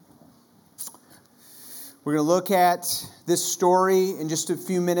We're going to look at this story in just a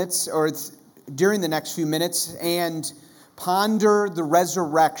few minutes, or during the next few minutes, and ponder the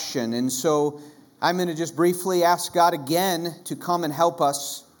resurrection. And so I'm going to just briefly ask God again to come and help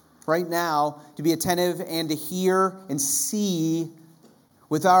us right now to be attentive and to hear and see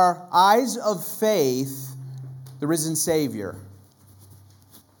with our eyes of faith the risen Savior.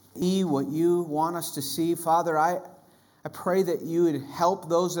 See what you want us to see. Father, I pray that you would help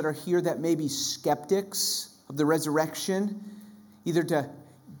those that are here that may be skeptics of the resurrection, either to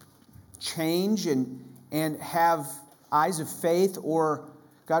change and have eyes of faith, or,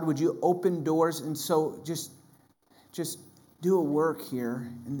 God, would you open doors, and so just do a work here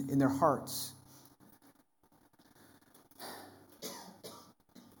in their hearts.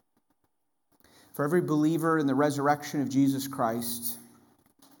 For every believer in the resurrection of Jesus Christ,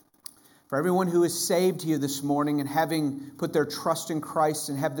 for everyone who is saved here this morning and having put their trust in Christ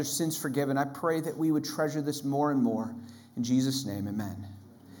and have their sins forgiven, I pray that we would treasure this more and more. In Jesus' name, amen.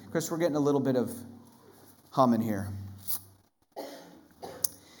 Chris, we're getting a little bit of humming here.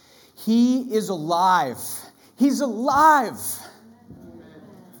 He is alive. He's alive.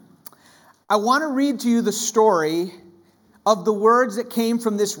 I want to read to you the story of the words that came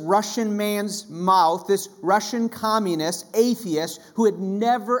from this Russian man's mouth, this Russian communist, atheist, who had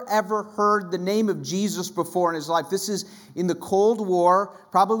never, ever heard the name of Jesus before in his life. This is in the Cold War,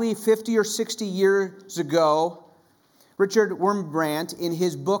 probably 50 or 60 years ago. Richard Wurmbrand, in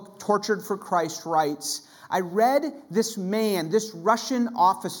his book, Tortured for Christ, writes, I read this man, this Russian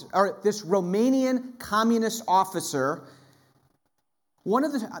officer, or this Romanian communist officer, one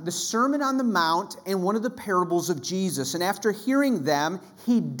of the Sermon on the Mount and one of the parables of Jesus. And after hearing them,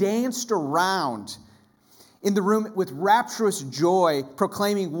 he danced around in the room with rapturous joy,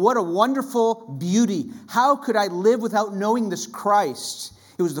 proclaiming, what a wonderful beauty. How could I live without knowing this Christ?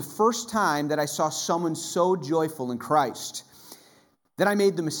 It was the first time that I saw someone so joyful in Christ. Then I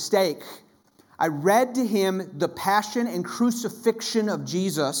made the mistake. I read to him the passion and crucifixion of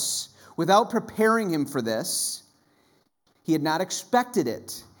Jesus without preparing him for this. He had not expected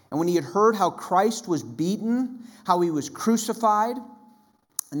it. And when he had heard how Christ was beaten, how he was crucified,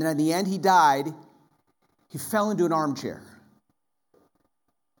 and then at the end he died, he fell into an armchair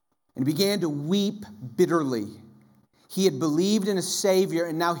and began to weep bitterly. He had believed in a Savior,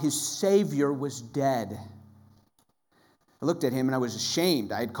 and now his Savior was dead. I looked at him and I was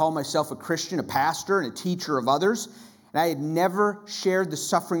ashamed. I had called myself a Christian, a pastor, and a teacher of others, and I had never shared the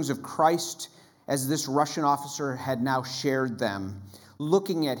sufferings of Christ as this Russian officer had now shared them.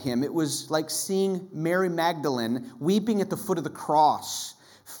 Looking at him, it was like seeing Mary Magdalene weeping at the foot of the cross,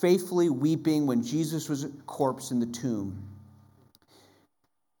 faithfully weeping when Jesus was a corpse in the tomb.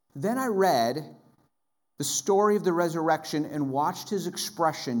 Then I read the story of the resurrection and watched his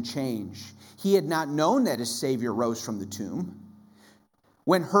expression change. He had not known that his Savior rose from the tomb.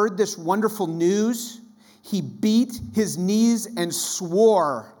 When heard this wonderful news, he beat his knees and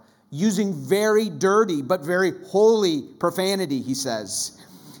swore, using very dirty but very holy profanity, he says.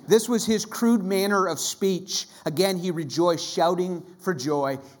 This was his crude manner of speech. Again, he rejoiced, shouting for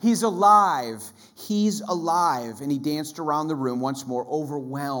joy. He's alive. He's alive. And he danced around the room once more,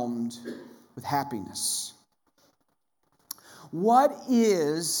 overwhelmed with happiness. What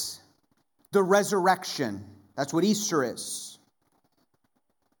is the resurrection? That's what Easter is.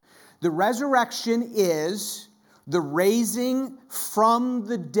 The resurrection is the raising from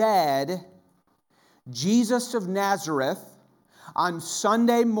the dead, Jesus of Nazareth, on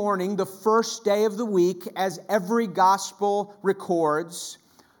Sunday morning, the first day of the week, as every gospel records,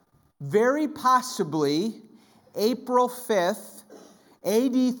 very possibly April 5th,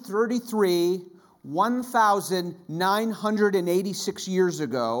 AD 33, 1,986 years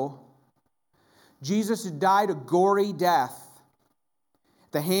ago, Jesus died a gory death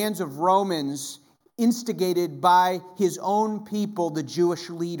at the hands of Romans, instigated by his own people, the Jewish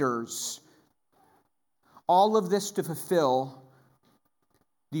leaders. All of this to fulfill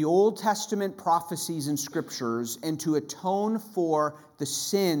the Old Testament prophecies and scriptures and to atone for the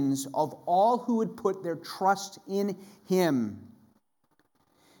sins of all who would put their trust in him.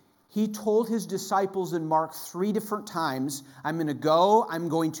 He told his disciples in Mark 3 different times, I'm going to go, I'm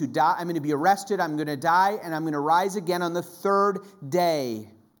going to die, I'm going to be arrested, I'm going to die, and I'm going to rise again on the third day.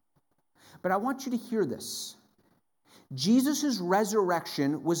 But I want you to hear this. Jesus'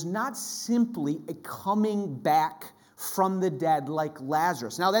 resurrection was not simply a coming back from the dead like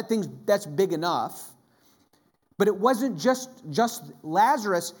Lazarus. Now that's big enough. But it wasn't just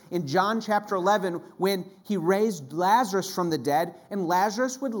Lazarus in John chapter 11 when he raised Lazarus from the dead and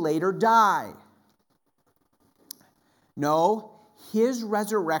Lazarus would later die. No, his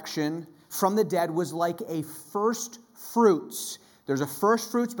resurrection from the dead was like a first fruits. There's a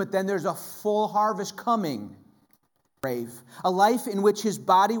first fruits, but then there's a full harvest coming. A life in which his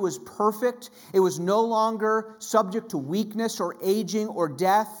body was perfect. It was no longer subject to weakness or aging or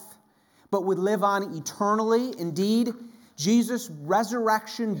death, but would live on eternally. Indeed, Jesus'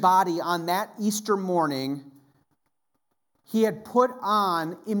 resurrection body on that Easter morning, he had put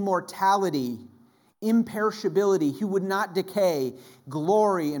on immortality, imperishability. He would not decay,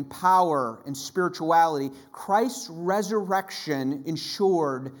 glory and power and spirituality. Christ's resurrection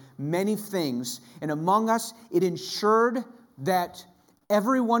ensured many things. And among us, it ensured that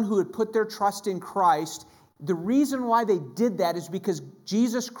everyone who had put their trust in Christ, the reason why they did that is because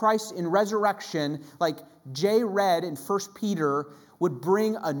Jesus Christ in resurrection, like Jay read in 1 Peter, would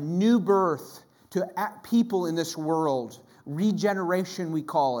bring a new birth to people in this world. Regeneration, we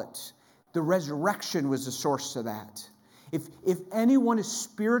call it. The resurrection was the source of that. If anyone is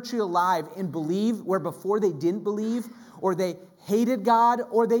spiritually alive and believe where before they didn't believe, or they hated God,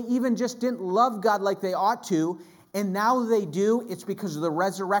 or they even just didn't love God like they ought to, and now they do, it's because of the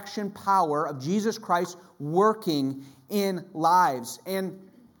resurrection power of Jesus Christ working in lives. And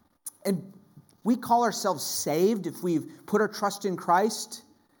we call ourselves saved if we've put our trust in Christ.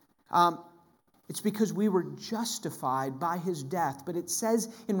 It's because we were justified by his death. But it says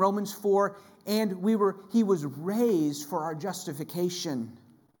in Romans 4, and he was raised for our justification.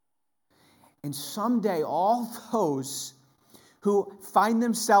 And someday all those who find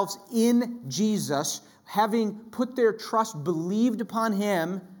themselves in Jesus, having put their trust, believed upon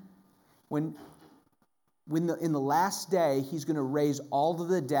him, in the last day, he's going to raise all of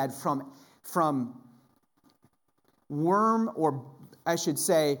the dead from worm, or I should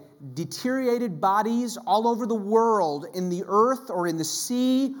say, deteriorated bodies all over the world, in the earth or in the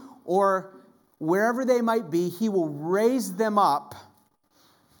sea or wherever they might be. He will raise them up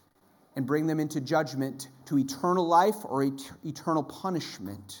and bring them into judgment to eternal life or eternal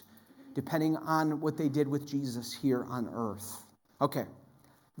punishment, depending on what they did with Jesus here on earth. Okay,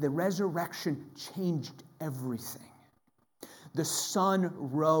 the resurrection changed everything. The sun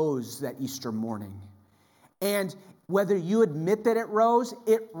rose that Easter morning. And whether you admit that it rose,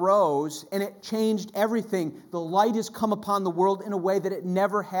 and it changed everything. The light has come upon the world in a way that it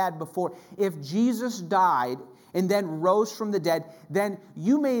never had before. If Jesus died and then rose from the dead, then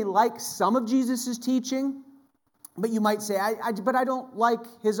you may like some of Jesus' teaching, but you might say, but I don't like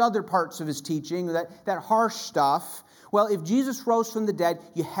his other parts of his teaching, that harsh stuff. Well, if Jesus rose from the dead,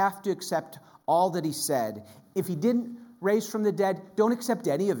 you have to accept all that he said. If he didn't raise from the dead, don't accept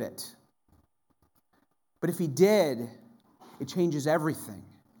any of it. But if he did, it changes everything.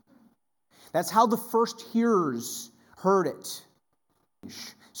 That's how the first hearers heard it.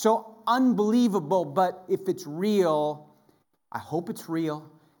 So unbelievable, but if it's real, I hope it's real.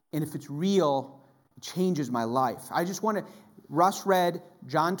 And if it's real, it changes my life. Russ read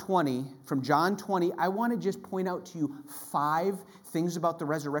John 20. From John 20, I want to just point out to you 5 things about the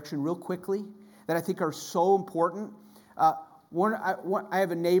resurrection real quickly that I think are so important. I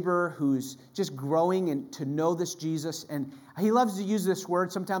have a neighbor who's just growing and to know this Jesus, and he loves to use this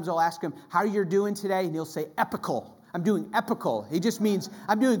word. Sometimes I'll ask him, how you're doing today? And he'll say, epical. I'm doing epical. He just means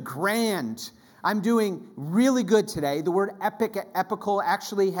I'm doing grand. I'm doing really good today. The word epical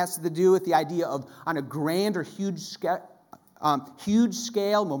actually has to do with the idea of on a grand or huge scale,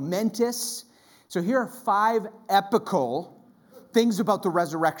 momentous. So here are 5 epical things about the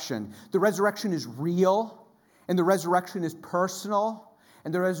resurrection. The resurrection is real. And the resurrection is personal,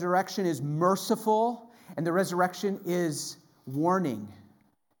 and the resurrection is merciful, and the resurrection is warning.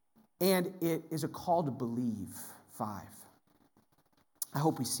 And it is a call to believe. 5. I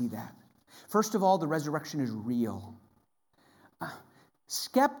hope we see that. First of all, the resurrection is real.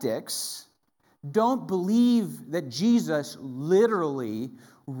 Skeptics don't believe that Jesus literally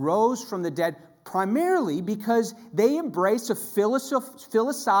rose from the dead, primarily because they embrace a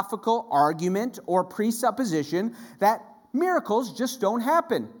philosophical argument or presupposition that miracles just don't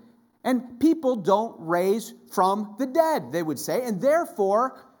happen. And people don't raise from the dead, they would say. And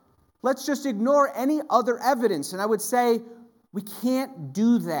therefore, let's just ignore any other evidence. And I would say, we can't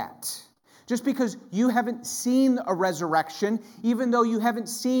do that. Just because you haven't seen a resurrection, even though you haven't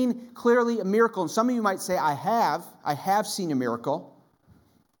seen clearly a miracle. And some of you might say, I have seen a miracle.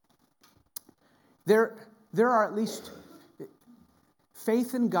 There are at least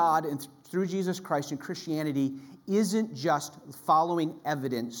faith in God and through Jesus Christ and Christianity isn't just following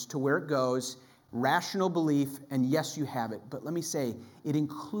evidence to where it goes, rational belief, and yes, you have it. But let me say, it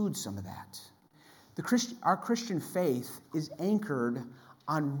includes some of that. Our Christian faith is anchored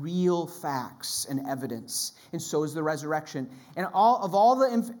on real facts and evidence. And so is the resurrection. And all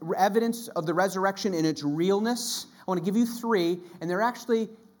the evidence of the resurrection in its realness, I want to give you three, and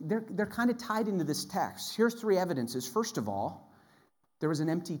they're kind of tied into this text. Here's three evidences. First of all, there was an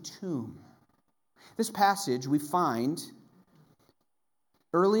empty tomb. This passage we find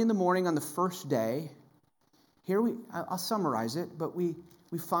early in the morning on the first day. I'll summarize it, but we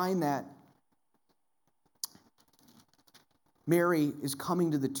find that Mary is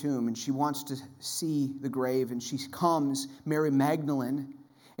coming to the tomb, and she wants to see the grave, and she comes, Mary Magdalene,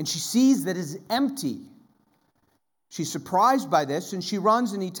 and she sees that it's empty. She's surprised by this, and she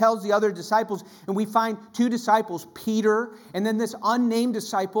runs, and he tells the other disciples, and we find two disciples, Peter, and then this unnamed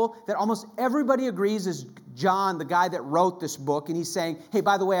disciple that almost everybody agrees is John, the guy that wrote this book, and he's saying, hey,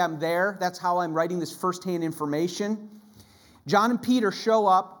 by the way, I'm there. That's how I'm writing this firsthand information. John and Peter show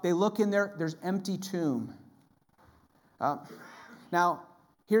up. They look in there. There's empty tomb. Now,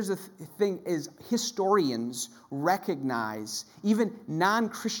 here's the thing is historians recognize, even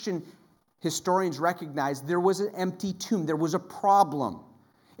non-Christian historians recognize there was an empty tomb. There was a problem.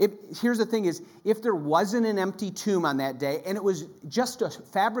 Here's the thing is, if there wasn't an empty tomb on that day, and it was just a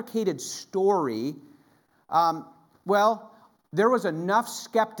fabricated story, there was enough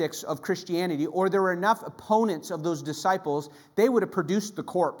skeptics of Christianity, or there were enough opponents of those disciples, they would have produced the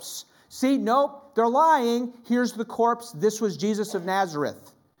corpse. See, nope, they're lying. Here's the corpse. This was Jesus of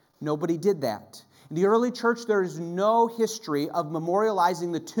Nazareth. Nobody did that. In the early church, there is no history of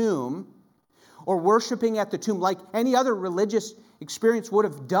memorializing the tomb or worshiping at the tomb like any other religious experience would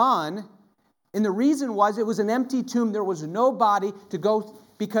have done. And the reason was it was an empty tomb. There was no body to go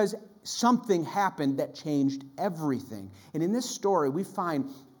because something happened that changed everything. And in this story, we find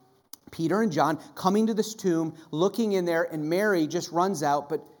Peter and John coming to this tomb, looking in there, and Mary just runs out,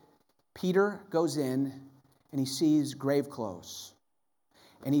 but Peter goes in and he sees grave clothes.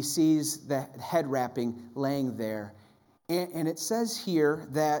 And he sees the head wrapping laying there. And it says here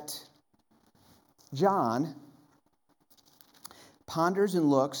that John ponders and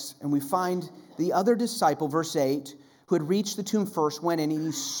looks, and we find the other disciple, verse 8, who had reached the tomb first, went in and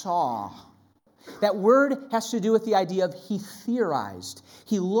he saw. That word has to do with the idea of he theorized.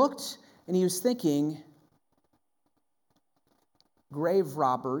 He looked and he was thinking, grave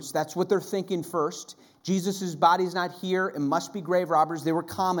robbers, that's what they're thinking first. Jesus' body's not here, it must be grave robbers. They were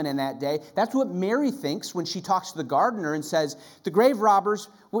common in that day. That's what Mary thinks when she talks to the gardener and says, the grave robbers,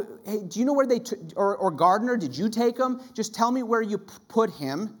 hey, do you know where they took, or gardener, did you take him? Just tell me where you put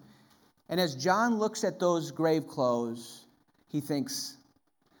him. And as John looks at those grave clothes, he thinks,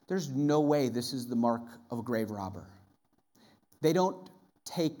 there's no way this is the mark of a grave robber. They don't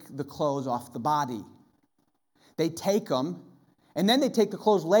take the clothes off the body. They take them, and then they take the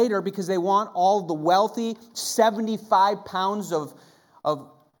clothes later because they want all the wealthy 75 pounds of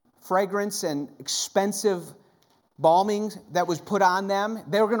fragrance and expensive balming that was put on them.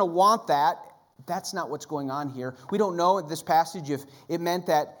 They were going to want that. That's not what's going on here. We don't know in this passage if it meant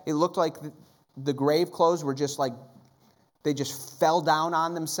that it looked like the grave clothes were just like they just fell down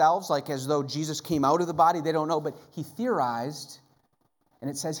on themselves, like as though Jesus came out of the body. They don't know, but he theorized, and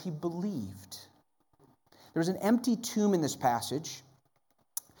it says he believed. There's an empty tomb in this passage.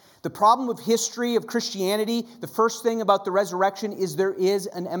 The problem with history of Christianity, the first thing about the resurrection is there is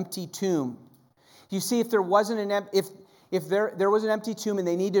an empty tomb. You see, if there wasn't if there was an empty tomb and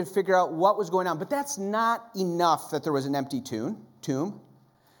they needed to figure out what was going on, but that's not enough that there was an empty tomb.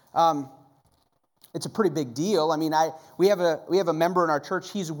 It's a pretty big deal. I mean, we have a member in our church.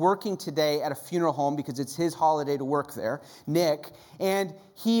 He's working today at a funeral home because it's his holiday to work there, Nick, and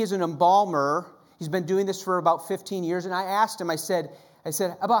he is an embalmer. He's been doing this for about 15 years, and I asked him, I said,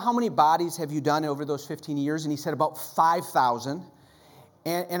 about how many bodies have you done over those 15 years? And he said, about 5,000.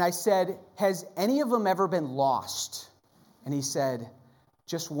 And I said, has any of them ever been lost? And he said,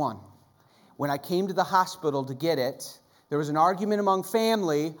 just one. When I came to the hospital to get it, there was an argument among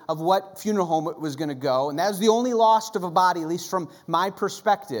family of what funeral home it was going to go, and that was the only lost of a body, at least from my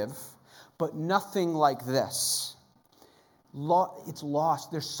perspective, but nothing like this. It's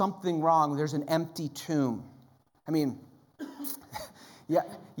lost. There's something wrong. There's an empty tomb. I mean,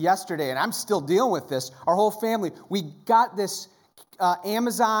 yesterday, and I'm still dealing with this, our whole family, we got this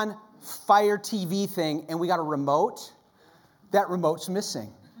Amazon Fire TV thing, and we got a remote. That remote's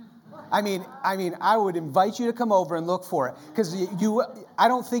missing. I mean, I would invite you to come over and look for it, because I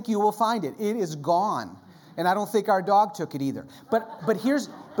don't think you will find it. It is gone, and I don't think our dog took it either. But here's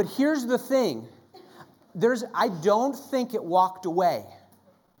the thing. I don't think it walked away.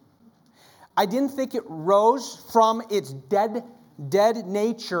 I didn't think it rose from its dead dead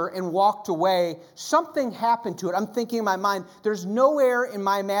nature and walked away, something happened to it. I'm thinking in my mind, there's nowhere in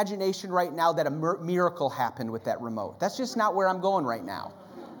my imagination right now that a miracle happened with that remote. That's just not where I'm going right now.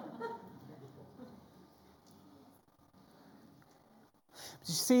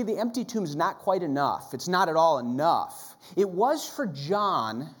 You see, the empty tomb is not quite enough. It's not at all enough. It was for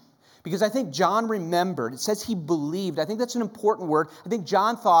John, because I think John remembered. It says he believed. I think that's an important word. I think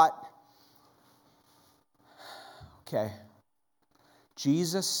John thought, okay,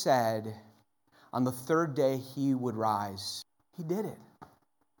 Jesus said on the third day he would rise. He did it.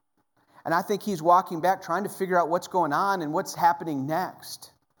 And I think he's walking back trying to figure out what's going on and what's happening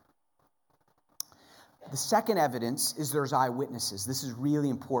next. The second evidence is there's eyewitnesses. This is really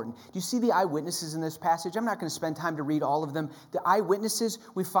important. Do you see the eyewitnesses in this passage? I'm not going to spend time to read all of them. The eyewitnesses,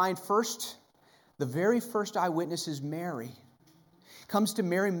 we find first, the very first eyewitness is Mary. Comes to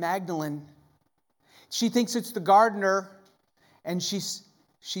Mary Magdalene. She thinks it's the gardener, and she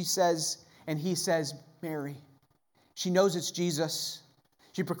says, and he says, Mary. She knows it's Jesus.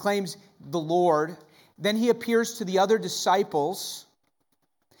 She proclaims the Lord. Then he appears to the other disciples.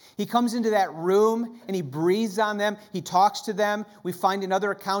 He comes into that room and he breathes on them. He talks to them. We find in other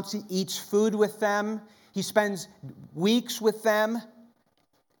accounts he eats food with them. He spends weeks with them.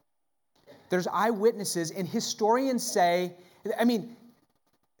 There's eyewitnesses, and historians say,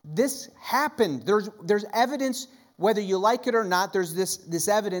 this happened. There's evidence, whether you like it or not, there's this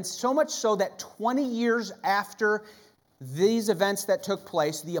evidence, so much so that 20 years after these events that took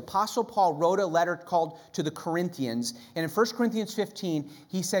place, the Apostle Paul wrote a letter called to the Corinthians. And in 1 Corinthians 15,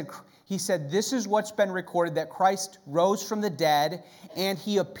 he said, this is what's been recorded, that Christ rose from the dead, and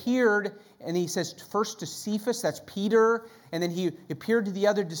he appeared, and he says first to Cephas, that's Peter, and then he appeared to the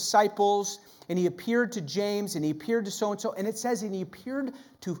other disciples, and he appeared to James, and he appeared to so-and-so. And it says, and he appeared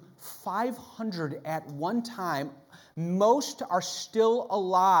to 500 at one time. Most are still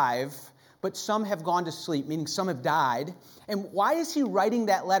alive, but some have gone to sleep, meaning some have died. And why is he writing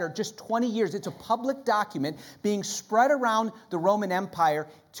that letter just 20 years? It's a public document being spread around the Roman Empire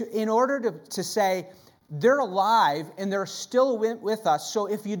in order to say, they're alive and they're still with us. So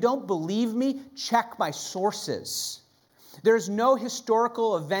if you don't believe me, check my sources. There's no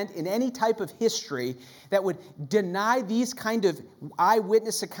historical event in any type of history that would deny these kind of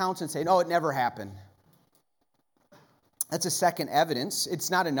eyewitness accounts and say, no, it never happened. That's a second evidence. It's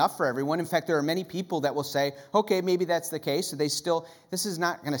not enough for everyone. In fact, there are many people that will say, okay, maybe that's the case. This is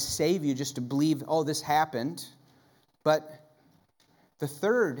not going to save you just to believe, oh, this happened. But the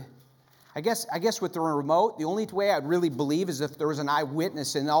third, I guess with the remote, the only way I'd really believe is if there was an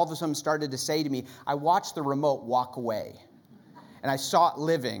eyewitness and all of a sudden started to say to me, I watched the remote walk away. And I saw it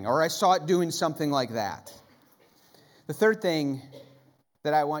living, or I saw it doing something like that. The third thing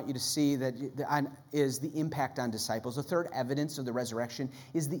that I want you to see is the impact on disciples. The third evidence of the resurrection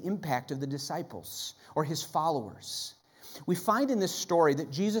is the impact of the disciples or his followers. We find in this story that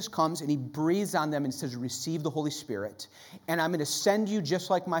Jesus comes and he breathes on them and says, receive the Holy Spirit, and I'm going to send you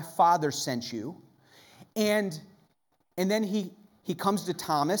just like my Father sent you. And then he comes to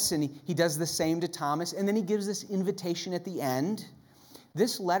Thomas and he does the same to Thomas, and then he gives this invitation at the end.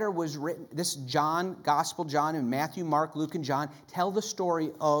 This letter was written, this Gospel John, and Matthew, Mark, Luke, and John tell the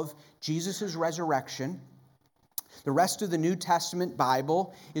story of Jesus' resurrection. The rest of the New Testament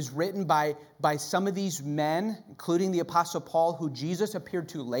Bible is written by some of these men, including the Apostle Paul, who Jesus appeared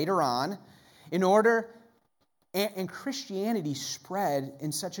to later on, and Christianity spread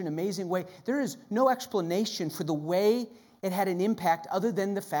in such an amazing way. There is no explanation for the way it had an impact other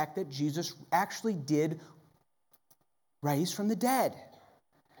than the fact that Jesus actually did rise from the dead.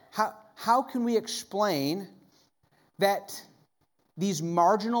 How can we explain that these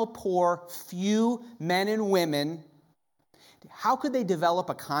marginal, poor, few men and women, how could they develop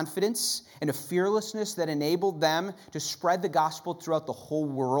a confidence and a fearlessness that enabled them to spread the gospel throughout the whole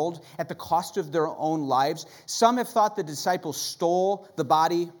world at the cost of their own lives? Some have thought the disciples stole the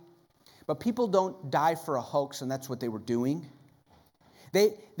body, but people don't die for a hoax, and that's what they were doing.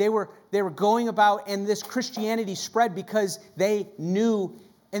 They were going about, and this Christianity spread because they knew.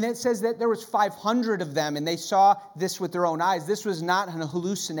 And it says that there was 500 of them, and they saw this with their own eyes. This was not an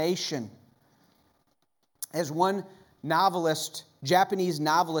hallucination. As one novelist, Japanese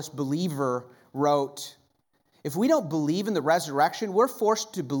novelist believer wrote, if we don't believe in the resurrection, we're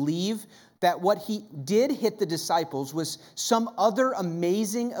forced to believe that what he did hit the disciples was some other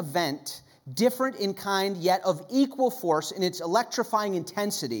amazing event, different in kind, yet of equal force in its electrifying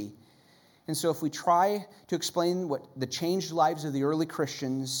intensity. And so if we try to explain what the changed lives of the early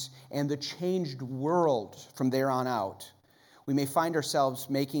Christians and the changed world from there on out, we may find ourselves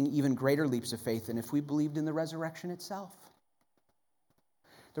making even greater leaps of faith than if we believed in the resurrection itself.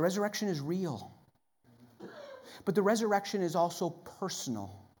 The resurrection is real. But the resurrection is also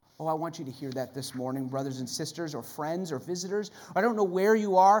personal. Oh, I want you to hear that this morning, brothers and sisters, or friends, or visitors. I don't know where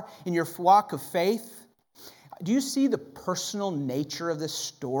you are in your walk of faith. Do you see the personal nature of this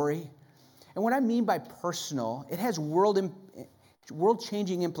story? And what I mean by personal, it has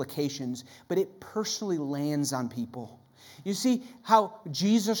world-changing implications, but it personally lands on people. You see how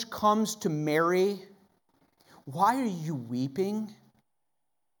Jesus comes to Mary. Why are you weeping?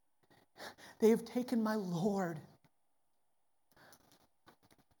 They have taken my Lord.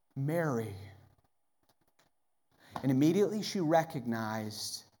 Mary. And immediately she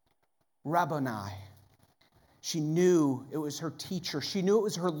recognized Rabboni. She knew it was her teacher. She knew it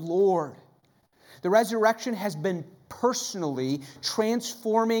was her Lord. The resurrection has been personally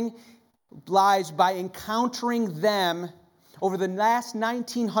transforming lives by encountering them over the last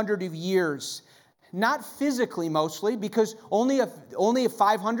 1900 of years. Not physically mostly, because only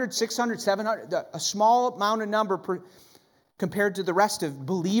 500, 600, 700, a small amount of number compared to the rest of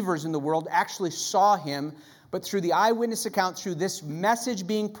believers in the world actually saw him. But through the eyewitness account, through this message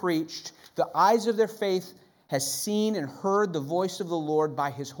being preached, the eyes of their faith has seen and heard the voice of the Lord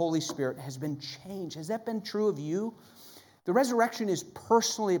by His Holy Spirit, has been changed. Has that been true of you? The resurrection is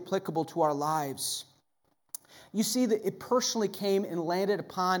personally applicable to our lives. You see that it personally came and landed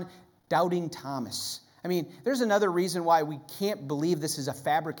upon doubting Thomas. I mean, there's another reason why we can't believe this is a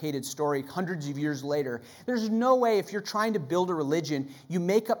fabricated story hundreds of years later. There's no way, if you're trying to build a religion, you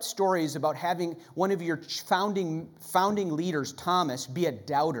make up stories about having one of your founding leaders, Thomas, be a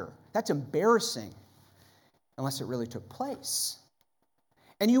doubter. That's embarrassing, unless it really took place.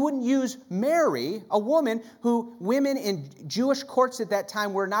 And you wouldn't use Mary, a woman who women in Jewish courts at that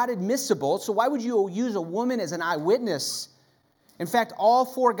time were not admissible. So why would you use a woman as an eyewitness? In fact, all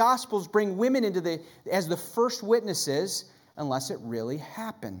four Gospels bring women as the first witnesses, unless it really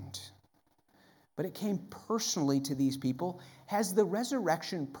happened. But it came personally to these people. Has the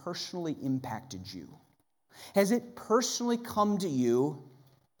resurrection personally impacted you? Has it personally come to you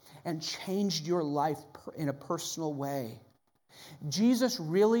and changed your life in a personal way? Jesus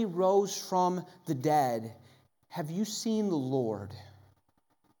really rose from the dead. Have you seen the Lord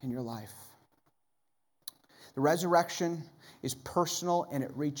in your life? The resurrection is personal, and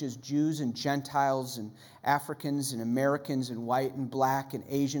it reaches Jews and Gentiles and Africans and Americans and white and black and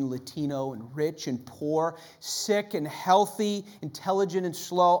Asian, Latino and rich and poor, sick and healthy, intelligent and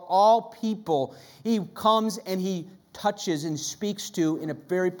slow, all people. He comes and he touches and speaks to in a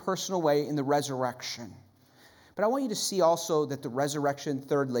very personal way in the resurrection. But I want you to see also that the resurrection,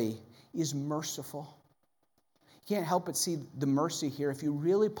 thirdly, is merciful. You can't help but see the mercy here if you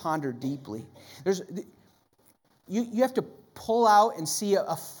really ponder deeply. You have to pull out and see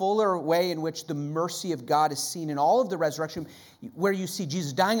a fuller way in which the mercy of God is seen in all of the resurrection, where you see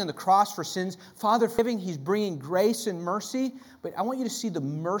Jesus dying on the cross for sins, Father forgiving, He's bringing grace and mercy. But I want you to see the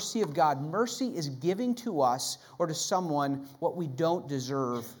mercy of God. Mercy is giving to us or to someone what we don't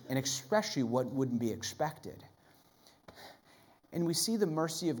deserve, and especially what wouldn't be expected. And we see the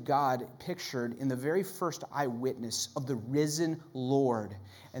mercy of God pictured in the very first eyewitness of the risen Lord,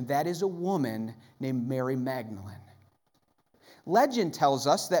 and that is a woman named Mary Magdalene. Legend tells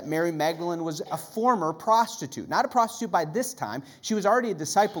us that Mary Magdalene was a former prostitute. Not a prostitute by this time. She was already a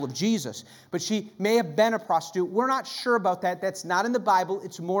disciple of Jesus, but she may have been a prostitute. We're not sure about that. That's not in the Bible.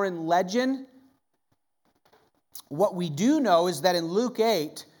 It's more in legend. What we do know is that in Luke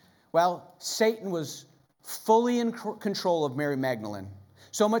 8, Satan was fully in control of Mary Magdalene.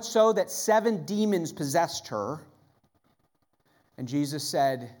 So much so that 7 demons possessed her. And Jesus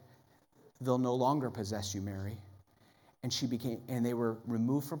said, "They'll no longer possess you, Mary." And they were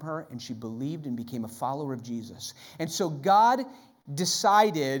removed from her, and she believed and became a follower of Jesus. And so God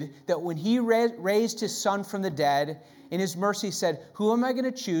decided that when He raised His Son from the dead, in His mercy said, who am I going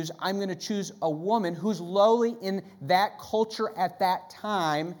to choose? I'm going to choose a woman who's lowly in that culture at that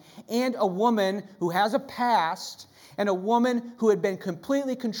time, and a woman who has a past, and a woman who had been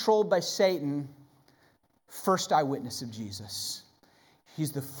completely controlled by Satan, first eyewitness of Jesus.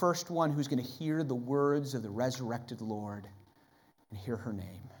 He's the first one who's going to hear the words of the resurrected Lord and hear her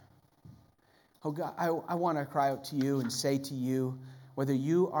name. Oh God, I want to cry out to you and say to you, whether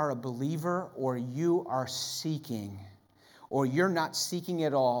you are a believer or you are seeking, or you're not seeking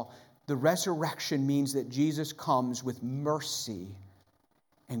at all, the resurrection means that Jesus comes with mercy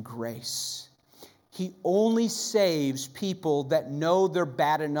and grace. He only saves people that know they're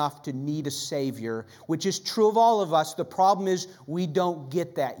bad enough to need a Savior, which is true of all of us. The problem is we don't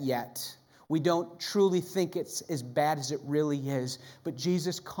get that yet. We don't truly think it's as bad as it really is. But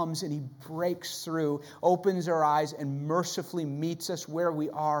Jesus comes and he breaks through, opens our eyes, and mercifully meets us where we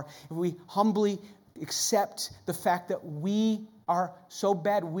are. If we humbly accept the fact that we are so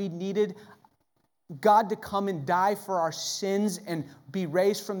bad, we needed God to come and die for our sins and be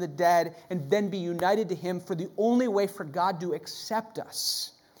raised from the dead and then be united to him for the only way for God to accept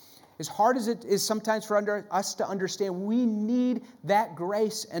us. As hard as it is sometimes for us to understand, we need that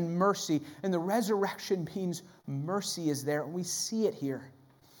grace and mercy. And the resurrection means mercy is there. And we see it here.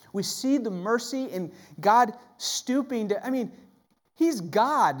 We see the mercy in God stooping to, he's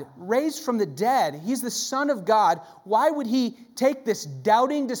God, raised from the dead. He's the Son of God. Why would he take this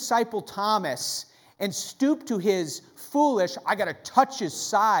doubting disciple Thomas and stoop to his foolish, I got to touch his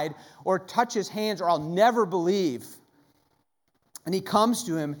side or touch his hands or I'll never believe? And he comes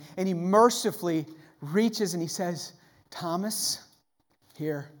to him and he mercifully reaches and he says, Thomas,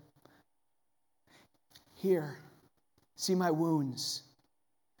 here, see my wounds.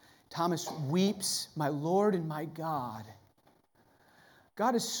 Thomas weeps, my Lord and my God.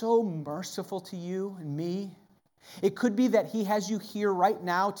 God is so merciful to you and me. It could be that he has you here right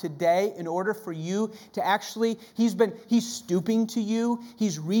now today in order for you to actually, he's stooping to you,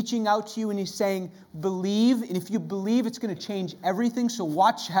 he's reaching out to you and he's saying, believe, and if you believe it's going to change everything, so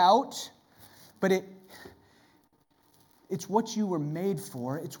watch out. But it's what you were made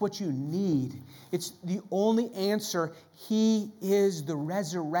for, it's what you need. It's the only answer. He is the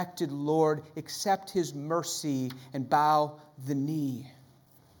resurrected Lord. Accept his mercy and bow the knee.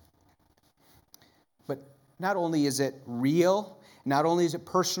 Not only is it real, not only is it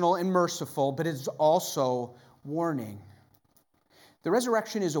personal and merciful, but it's also warning. The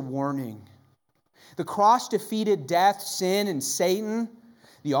resurrection is a warning. The cross defeated death, sin, and Satan.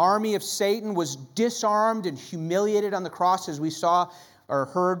 The army of Satan was disarmed and humiliated on the cross, as we saw or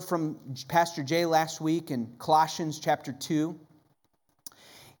heard from Pastor Jay last week in Colossians chapter 2.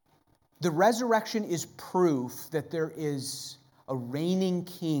 The resurrection is proof that there is a reigning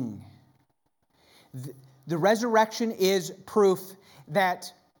king. The resurrection is proof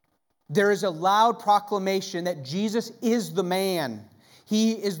that there is a loud proclamation that Jesus is the man.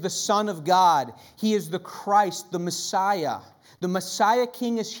 He is the Son of God. He is the Christ, the Messiah. The Messiah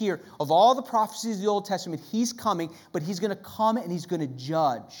King is here. Of all the prophecies of the Old Testament, he's coming, but he's going to come and he's going to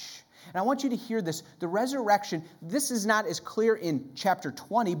judge. And I want you to hear this. The resurrection, this is not as clear in chapter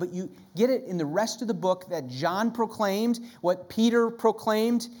 20, but you get it in the rest of the book that John proclaimed. What Peter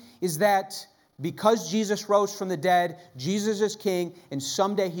proclaimed is that because Jesus rose from the dead, Jesus is king, and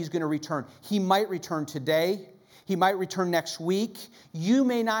someday he's going to return. He might return today. He might return next week. You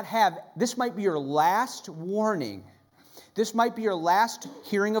may not have, this might be your last warning. This might be your last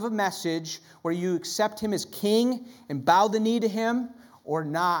hearing of a message where you accept him as king and bow the knee to him or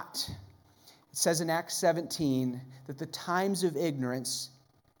not. It says in Acts 17 that the times of ignorance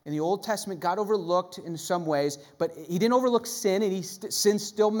in the Old Testament got overlooked in some ways, but he didn't overlook sin, and sin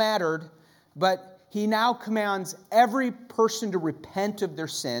still mattered. But he now commands every person to repent of their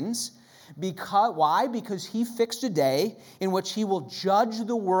sins. Why? Because he fixed a day in which he will judge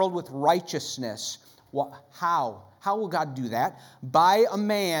the world with righteousness. How? How will God do that? By a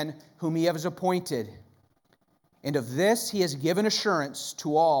man whom he has appointed. And of this he has given assurance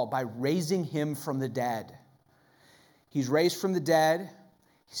to all by raising him from the dead. He's raised from the dead,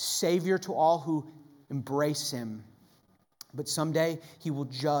 Savior to all who embrace him. But someday he will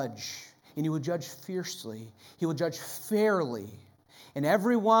judge. And he will judge fiercely. He will judge fairly. And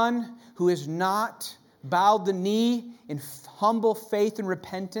everyone who has not bowed the knee in humble faith and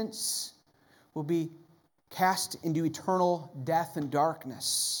repentance will be cast into eternal death and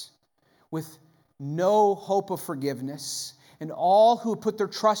darkness with no hope of forgiveness. And all who put their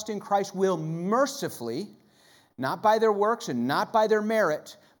trust in Christ will mercifully, not by their works and not by their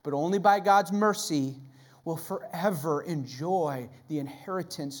merit, but only by God's mercy, will forever enjoy the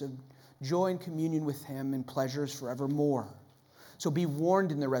inheritance of joy and communion with him and pleasures forevermore. So be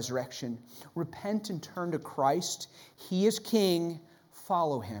warned in the resurrection. Repent and turn to Christ. He is king.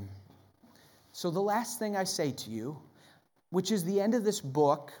 Follow him. So the last thing I say to you, which is the end of this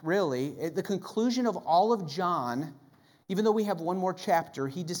book, really, at the conclusion of all of John, even though we have one more chapter,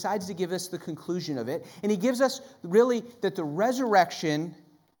 he decides to give us the conclusion of it. And he gives us really that the resurrection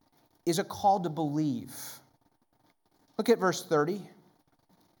is a call to believe. Look at verse 30.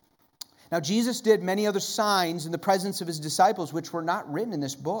 Now, Jesus did many other signs in the presence of his disciples, which were not written in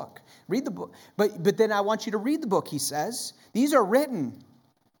this book. Read the book. But then I want you to read the book, he says. These are written.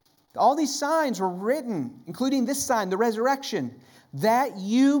 All these signs were written, including this sign, the resurrection, that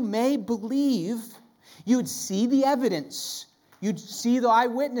you may believe. You would see the evidence. You'd see the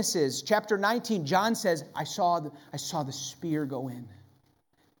eyewitnesses. Chapter 19, John says, I saw the spear go in.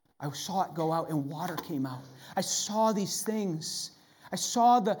 I saw it go out and water came out. I saw these things. I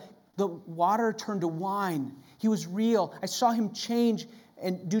saw the water turn to wine. He was real. I saw him change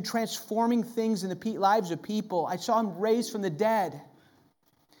and do transforming things in the lives of people. I saw him raised from the dead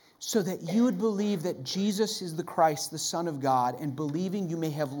so that you would believe that Jesus is the Christ, the Son of God, and believing you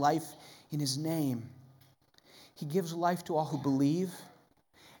may have life in his name. He gives life to all who believe.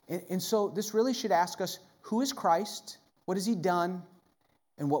 And so this really should ask us, who is Christ? What has he done?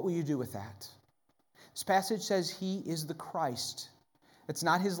 And what will you do with that? This passage says he is the Christ. It's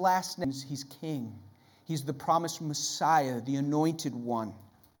not his last name. He's king. He's the promised Messiah, the anointed one.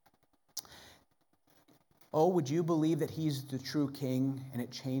 Oh, would you believe that he's the true king and it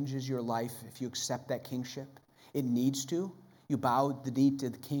changes your life if you accept that kingship? It needs to. You bow the knee to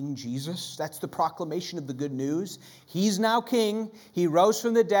the King Jesus. That's the proclamation of the good news. He's now king. He rose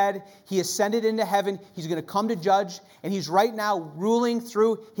from the dead. He ascended into heaven. He's going to come to judge. And he's right now ruling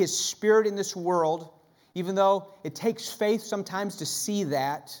through his Spirit in this world. Even though it takes faith sometimes to see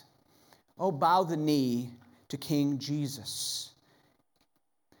that. Oh, bow the knee to King Jesus.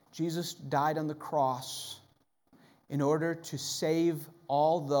 Jesus died on the cross in order to save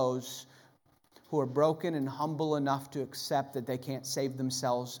all those who are broken and humble enough to accept that they can't save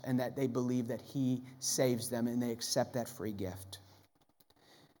themselves and that they believe that he saves them and they accept that free gift.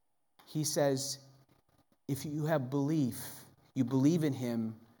 He says, if you have belief, you believe in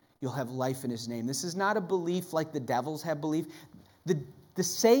him, you'll have life in his name. This is not a belief like the devils have belief. The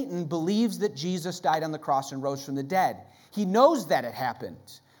Satan believes that Jesus died on the cross and rose from the dead. He knows that it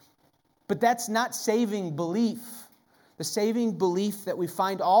happened. But that's not saving belief. The saving belief that we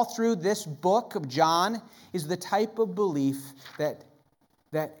find all through this book of John is the type of belief that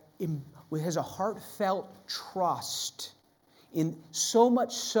has a heartfelt trust, in so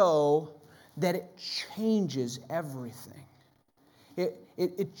much so that it changes everything.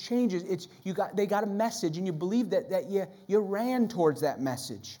 It changes. They got a message, and you believe that you ran towards that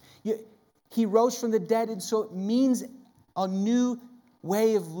message. He rose from the dead, and so it means a new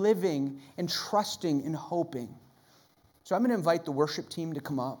way of living and trusting and hoping. So I'm going to invite the worship team to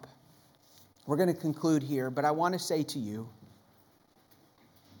come up. We're going to conclude here, but I want to say to you,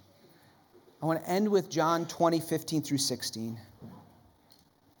 I want to end with John 20, 15 through 16.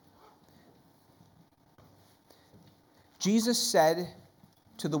 Jesus said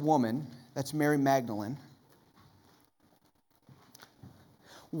to the woman, that's Mary Magdalene,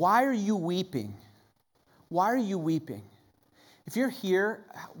 why are you weeping? Why are you weeping? If you're here,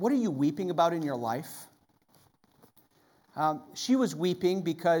 what are you weeping about in your life? She was weeping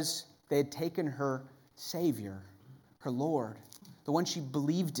because they had taken her Savior, her Lord, the one she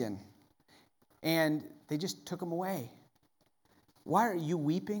believed in, and they just took him away. Why are you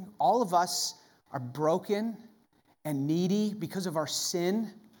weeping? All of us are broken and needy because of our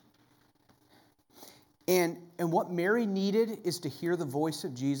sin. And what Mary needed is to hear the voice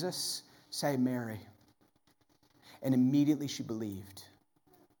of Jesus say, Mary. And immediately she believed.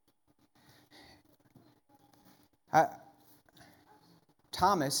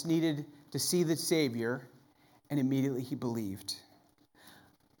 Thomas needed to see the Savior, and immediately he believed.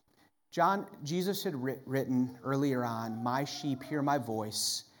 Jesus had written earlier on, my sheep hear my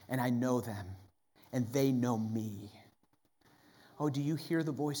voice, and I know them, and they know me. Oh, do you hear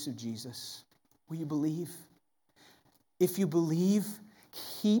the voice of Jesus? Will you believe? If you believe,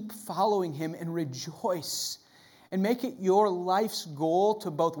 keep following him and rejoice. And make it your life's goal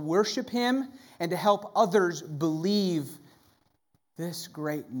to both worship him and to help others believe this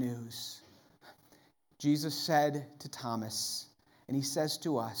great news. Jesus said to Thomas, and he says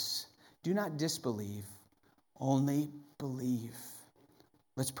to us, do not disbelieve, only believe.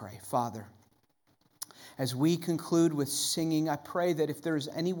 Let's pray. Father, as we conclude with singing, I pray that if there is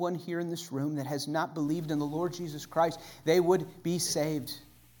anyone here in this room that has not believed in the Lord Jesus Christ, they would be saved.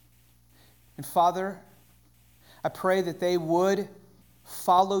 And Father, I pray that they would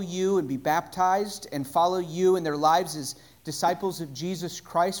follow you and be baptized and follow you in their lives as disciples of Jesus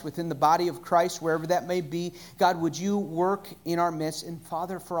Christ within the body of Christ, wherever that may be. God, would you work in our midst? And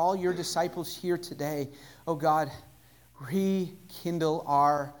Father, for all your disciples here today, oh God, rekindle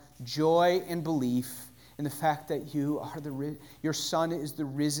our joy and belief in the fact that you are your Son is the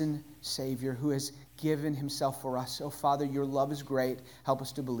risen Savior who has given himself for us. Oh Father, your love is great. Help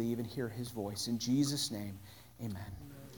us to believe and hear his voice. In Jesus' name, amen.